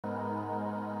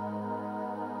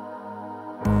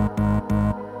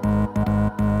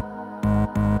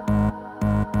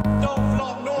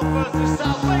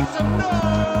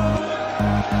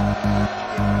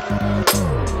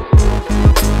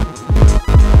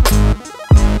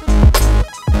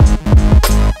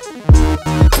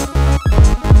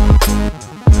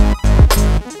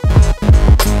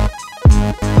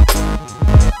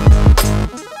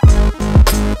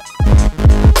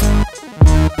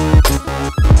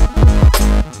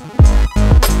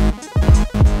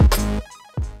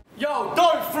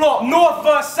North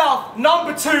vs South,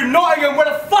 number 2, Nottingham. Where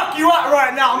the fuck you at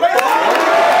right now, mate?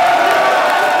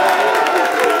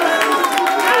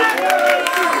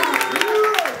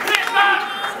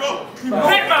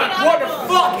 What the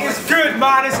fuck is good,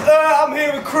 man? It's I'm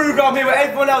here with Kruger, I'm here with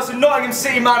everyone else in Nottingham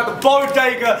City, man, at the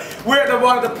Bodega. We're at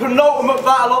one of the penultimate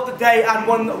battle of the day and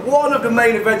one of the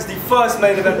main events, the first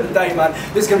main event of the day, man.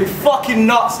 This is going to be fucking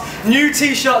nuts. New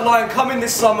t-shirt line coming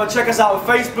this summer. Check us out on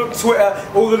Facebook, Twitter.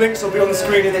 All the links will be on the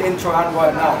screen in the intro and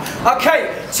right now.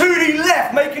 Okay, to the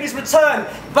left, making his return.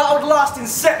 Battled last in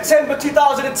September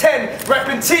 2010,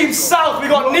 repping Team South. We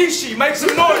got Nishi. Make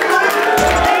some noise.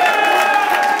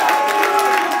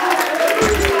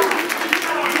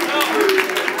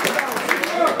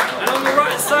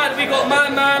 We got my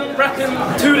man rapping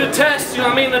to the test, you know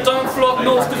what I mean, the Don't Flop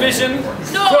North Division,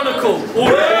 Chronicle.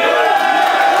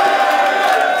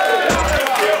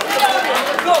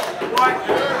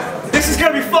 This is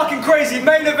going to be fucking crazy.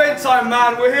 Main event time,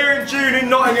 man. We're here in June in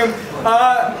Nottingham.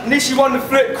 Nishi won the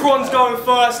flip, Kron's going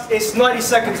first. It's 90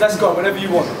 seconds, let's go, whenever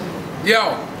you want.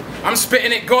 Yo, I'm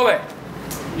spitting it gully.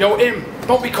 Yo, Im,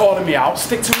 don't be calling me out.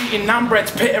 Stick to eating naan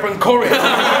breads, pitter and curry.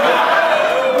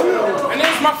 And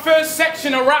here's my first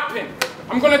section of rapping.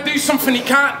 I'm gonna do something he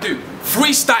can't do.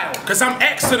 Freestyle, because I'm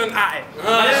excellent at it.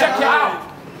 Check it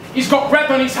out. He's got red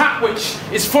on his hat, which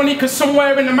is funny because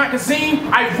somewhere in the magazine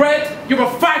I read you're a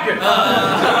faggot.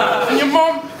 And your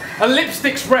mom, her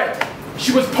lipstick's red.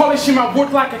 She was polishing my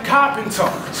wood like a carpenter.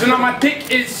 So now my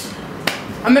dick is...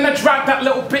 And then I dragged that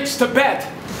little bitch to bed.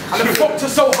 And I fucked her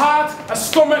so hard, her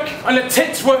stomach and her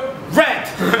tits were red.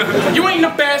 You ain't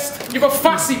the best, you got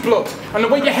fussy blood. And the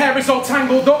way your hair is all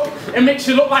tangled up, it makes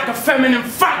you look like a feminine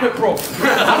faggot, bro.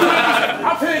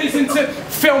 I've heard he's into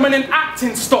filming and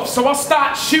acting stuff, so I'll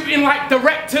start shooting like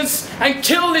directors and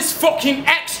kill this fucking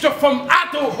extra from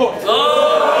adulthood.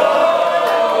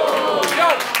 Yo,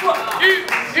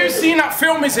 who's seen that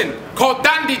film he's in, called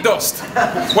Dandy Dust,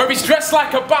 where he's dressed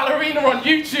like a ballerina on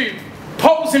YouTube,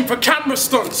 posing for camera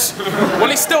stunts? Well,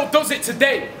 he still does it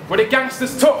today, with a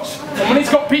gangster's touch. And when he's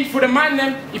got beef with a man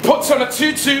then, he puts on a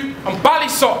tutu and bally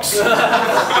socks.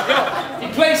 He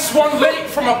plays Swan Lake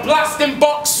from a blasting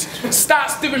box, and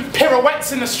starts doing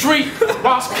pirouettes in the street,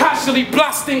 whilst casually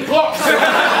blasting clocks.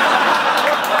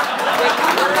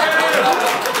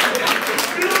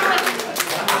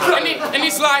 And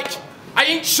he's like, I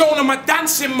ain't shown him my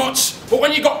dancing much, but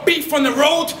when you got beef on the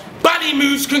road, body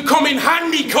moves can come in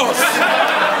handy, cuz.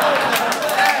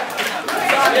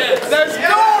 Let's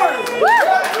go!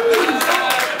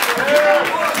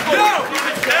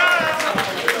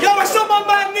 Yo, it's on my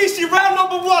man Nishi, round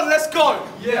number 1, let's go!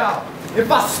 Yeah, if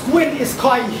I squint it's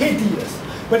quite hideous,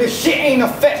 but if shit ain't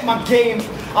affect my game,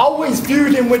 I always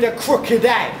viewed him with a crooked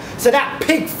eye, so that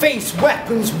pig-faced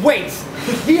weapons waste.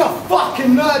 He a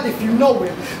fucking nerd if you know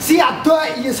him. See how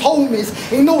dirty his home is.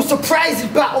 Ain't no surprise he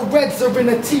battled Reds are in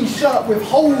a t-shirt with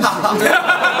holes in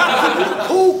it.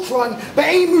 Cool, Cron, but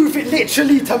ain't move it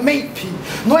literally to make pee.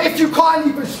 Not if you can't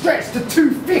even stretch to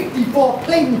 250 for a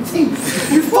plain tee.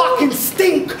 You fucking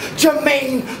stink,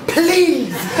 Jermaine,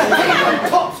 please. Take them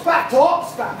tops back to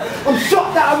Oxfam. I'm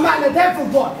shocked that a man had ever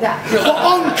got that. But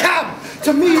on cam,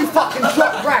 to me you fucking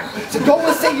drop rank. So go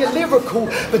and say you're lyrical,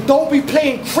 but don't be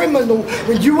playing criminal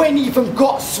when you ain't even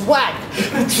got swag.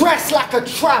 You dress like a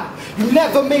tramp, you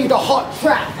never made a hot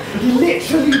track. You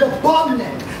literally the bum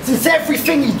then, since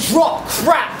everything he dropped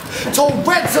crap. Told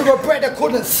Reds are a brother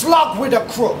couldn't slug with a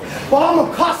crook, but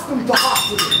I'm accustomed to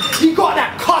hustling. He got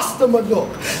that customer look,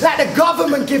 like the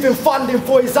government giving funding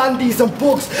for his undies and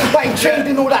books, but he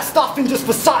trading all that stuff in just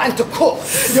for something to cook.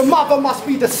 Your mother must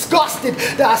be disgusted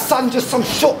that her son just some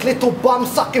shook little bum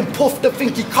sucking puff to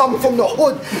think he come from the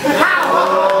hood.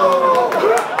 How?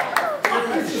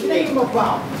 What's his name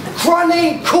about? Kron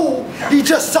ain't cool, he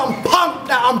just some punk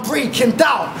that I'm breaking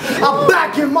down. I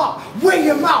bag him up, weigh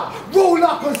him out, roll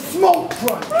up and smoke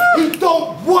Kron. He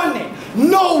don't want it,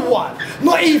 no one,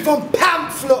 not even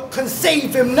pamphlet can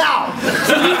save him now.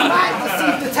 So you might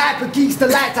receive the type of geeks that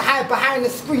like to hide behind the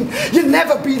screen. You'll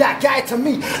never be that guy to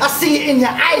me, I see it in your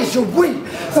eyes, you're weak.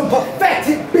 Some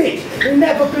pathetic bitch, ain't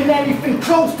never been anything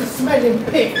close to smelling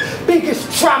pig.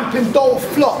 Biggest tramp in Don't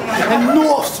Flop, and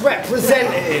North's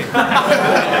representative.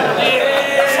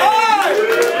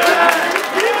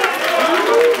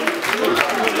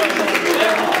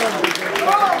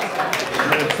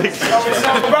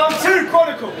 Round 2,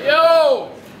 Chronicle.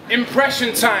 Yo,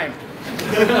 impression time.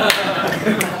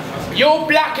 You're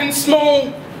black and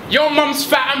small, your mum's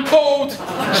fat and bald,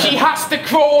 she has to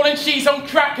crawl and she's on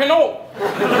crack and all.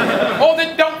 All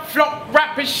the don't flop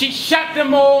rappers, she shagged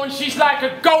them all and she's like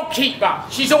a goalkeeper,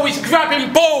 she's always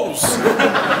grabbing balls.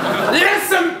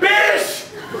 Listen, bitch,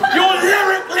 you're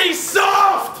lyrically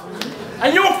soft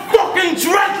and your fucking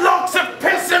dreadlocks are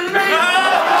pissing me.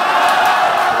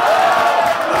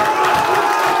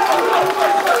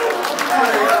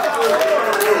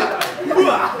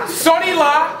 Sorry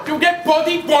lad, you'll get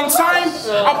bodied one time.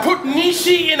 I'll put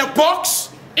Nishi in a box,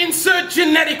 insert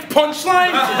genetic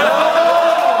punchline.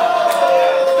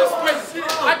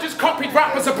 I just copied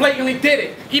rappers that blatantly did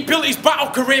it. He built his battle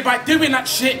career by doing that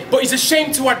shit, but he's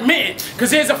ashamed to admit it.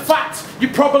 Cause here's a fact you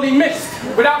probably missed.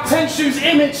 Without Tenshu's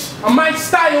image and my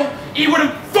style, he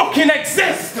wouldn't fucking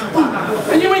exist.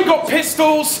 And you ain't got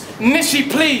pistols, Nishi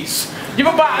please. You're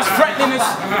about as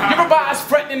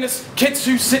threatening as kids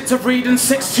who sit to read and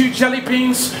 6'2" jelly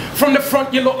beans. From the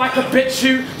front you look like a bitch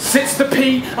who sits to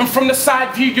pee, and from the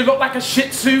side view you look like a shih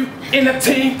tzu in a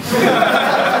tea.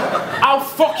 I'll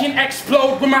fucking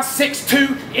explode with my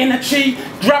 6'2" inner chi.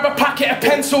 Grab a packet of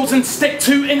pencils and stick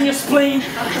 2 in your spleen.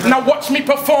 Now watch me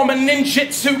perform a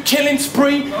ninjutsu killing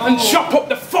spree and chop up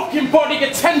the fucking body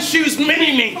of Tenshu's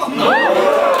mini-me. A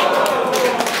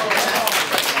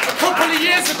couple of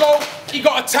years ago, he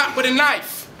got attacked with a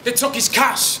knife. They took his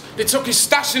cash, they took his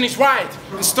stash and his ride,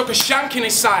 and stuck a shank in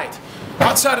his side.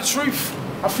 I'll tell the truth,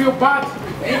 I feel bad,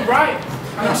 it ain't right,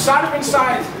 and I'm sad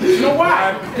inside. You know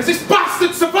why? Because this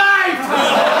bastard survived!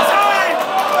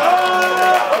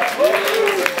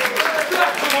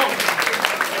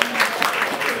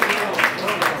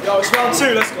 Yo, it's round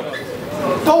 2, let's go.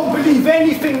 Don't believe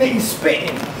anything that he's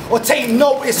spitting, or take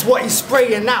notice what he's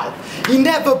spraying out. He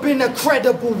never been a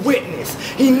credible witness.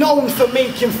 He known for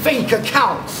making fake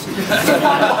accounts. So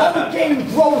while the whole game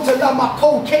grow to learn my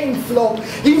cocaine flow,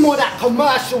 he more that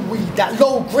commercial weed, that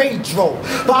low grade dro.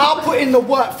 But I'll put in the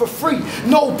work for free,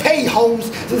 no pay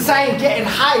homes, since I ain't getting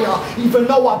higher, even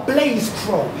though I blaze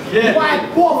crow. Yeah. Why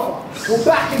bother? Well,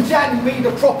 back in January he made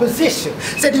a proposition.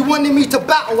 Said he wanted me to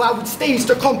battle, I would stage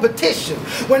the competition.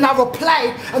 When I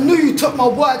replied, I knew you took my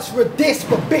words for a diss,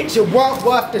 but bitch, it weren't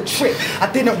worth the trip. I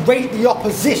didn't rate the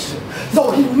opposition.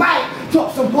 So he might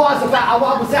drop some bars about how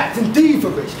I was acting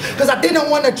diva-ish, cause I didn't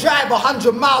want to drive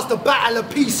 100 miles to battle a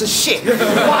piece of shit.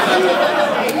 But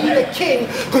he the king,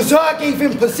 cause her gave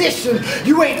him position.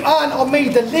 You ain't earned or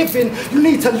made a living, you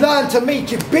need to learn to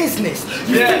make it business.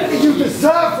 You think that you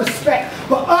deserve respect,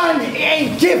 but earn it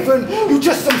ain't given. You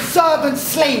just some servant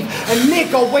slave, a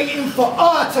nigga waiting for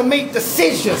her to make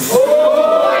decisions.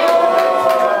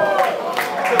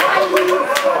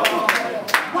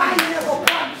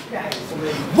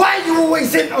 Why you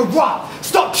always interrupt?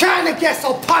 Stop trying to guess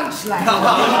our punchline. Why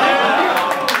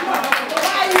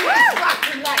you always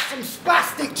rapping like some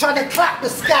spastic trying to clap the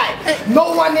sky?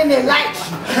 No one in it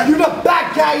likes you. You the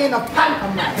bad guy in a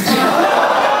pantomime.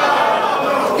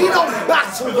 He don't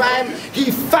battle rhyme, he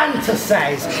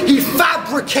fantasize. He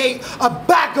fabricate a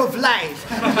bag of lies.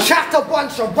 He chat a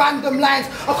bunch of random lines.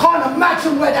 I can't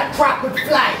imagine where that crap would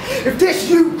fly. If this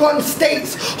youth gun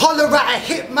states holler at a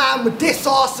hitman with this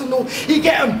arsenal, he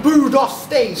getting booed off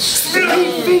stage.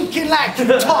 He thinking like you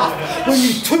tough when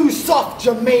you too soft,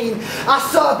 Jermaine. I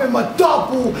serve him a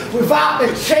double without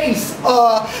a chase,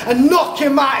 and knock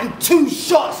him out in 2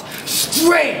 shots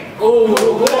straight.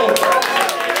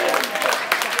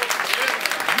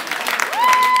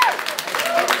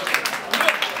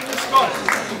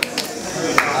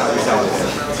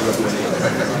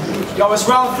 Yo, it's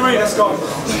round 3, let's go.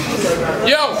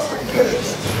 Yo,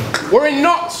 we're in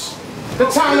Knots, the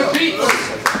town of beats.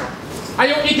 I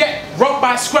hope you get robbed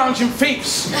by scrounging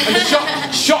thieves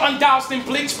and shot and doused in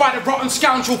bleach by the rotten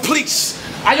scoundrel police.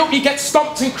 I hope you get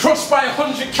stomped and crushed by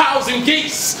 100 cows and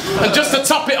geese. And just to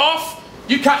top it off,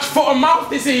 you catch foot and mouth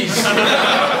disease.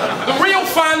 The real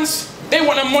fans, they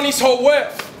want their money's whole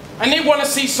worth. And they want to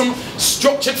see some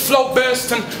structured flow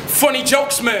burst and funny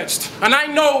jokes merged. And I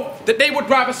know that they would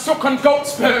rather suck on goat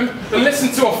sperm than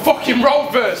listen to a fucking road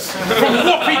verse from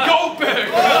Whoopi Goldberg.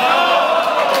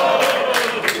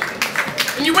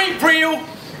 And you ain't real,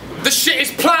 the shit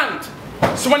is planned.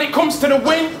 So when it comes to the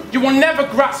win, you will never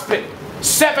grasp it.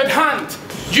 Severed hand.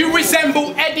 You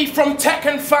resemble Eddie from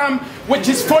Tekken Fam, which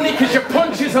is funny because your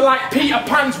punches are like Peter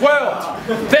Pan's world.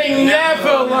 They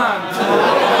never land.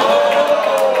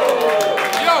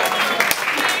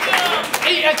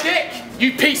 Eat a dick,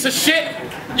 you piece of shit.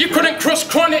 You couldn't crush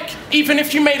Chronic even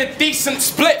if you made a decent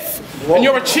spliff. And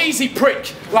you're a cheesy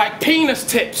prick like penis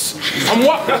tips. And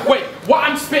what What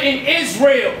I'm spitting is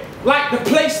real, like the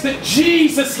place that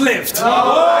Jesus lived. You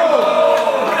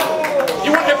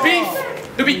want the beef?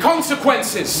 There'll be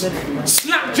consequences.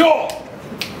 Snap jaw.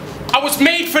 I was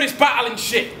made for this battling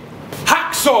shit.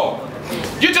 Hacksaw.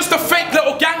 You're just a fake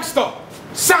little gangster.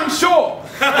 Sam Shaw.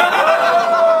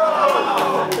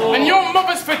 And your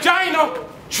mother's vagina,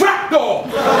 trapdoor.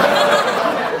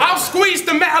 I'll squeeze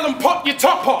the metal and pop your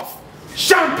top off.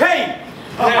 Champagne.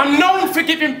 I'm known for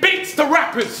giving beats to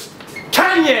rappers.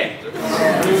 Kanye.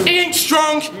 He ain't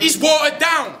strong, he's watered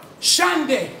down.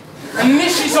 Shandy. And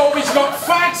Nishi's always got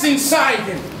fags inside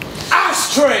him.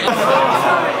 Ashtray.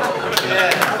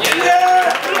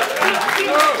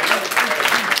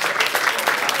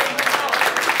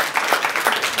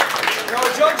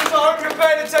 Judges, I hope you're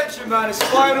paying attention, man. It's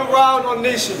final round on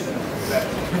Nishi.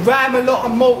 You rhyme a lot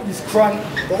of motives, Crun,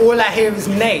 but all I hear is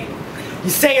nay. You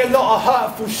say a lot of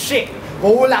hurtful shit, but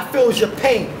all I feel is your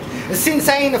pain. And since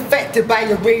I ain't affected by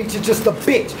your rage, you're just a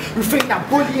bitch who think that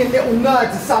bullying little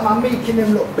nerds is somehow making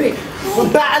him look big.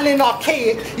 When battling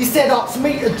Archaic, he said ups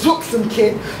me to juke some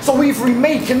kid, so either he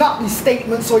making up these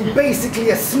statements or he basically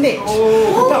a snitch.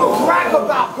 Don't brag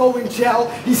about going jail,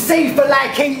 he's safe for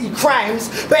like 80 crimes,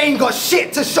 but ain't got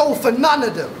shit to show for none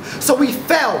of them. So he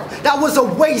fell, that was a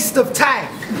waste of time.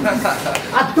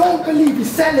 I don't believe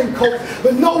he's selling coke,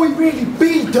 but no, he really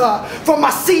be dirt. From I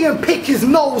see him pick his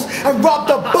nose and rub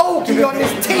the bogey on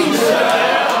his t-shirt.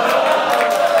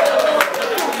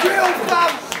 For real,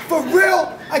 fam, for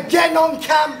real, again on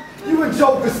cam. You a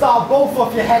joker star, both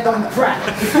off your head on crack.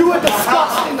 You a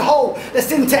disgusting hoe that's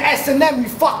into S&M, you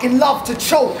fucking love to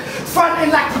choke.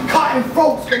 Fronting like you cutting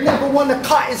throats, but never wanna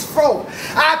cut his throat.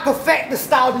 I perfect the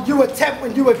style that you attempt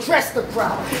when you address the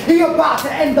crowd. He about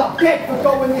to end up dead for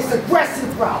going this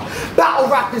aggressive route. Battle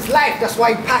rap is life, that's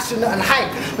why he passionate and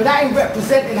hype. But that ain't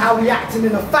representing how he acting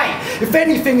in a fight. If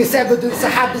anything, it's evidence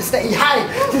of habits that he hide.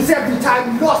 Since every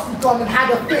time he lost, he gone and had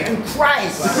a fit and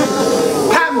cried.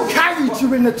 Pam carried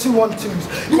you in the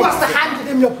 2-on-2s. You must have handed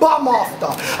him your bum after.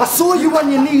 I saw you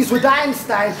on your knees with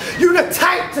Einstein. You the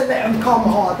type to let him come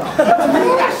harder. For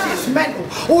me, that shit's mental.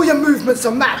 All your movements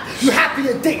are mad. You happy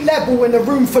at dick level in a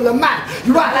room full of man.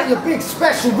 You act like you're big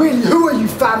special. Really, who are you,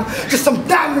 fam? Just some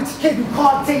damaged kid who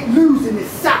can't take losing his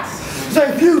sass. So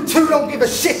if you two don't give a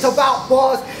shit about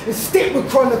bars, then stick with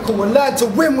Chronicle and learn to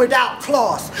win without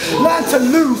class. Learn to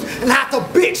lose and have to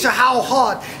bitch at how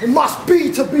hard it must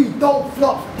be to be Don't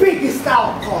Flop's biggest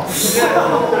outcast.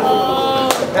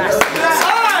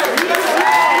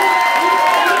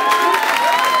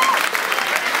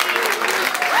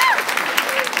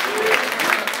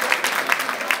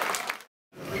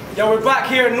 Yo, we're back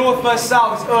here at North vs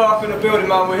South. It's up in the building,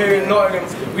 man. We're here in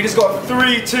Nottingham. We just got a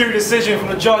 3-2 decision from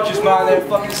the judges, man. They're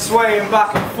fucking swaying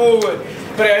back and forward.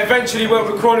 But it eventually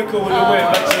went with Chronicle with the win.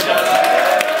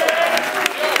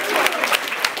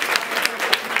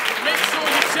 Make sure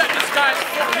you check this guy's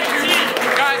fucking team.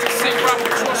 The guy's a sick rapper,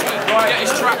 trust me. Get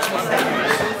his tracks,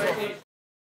 man.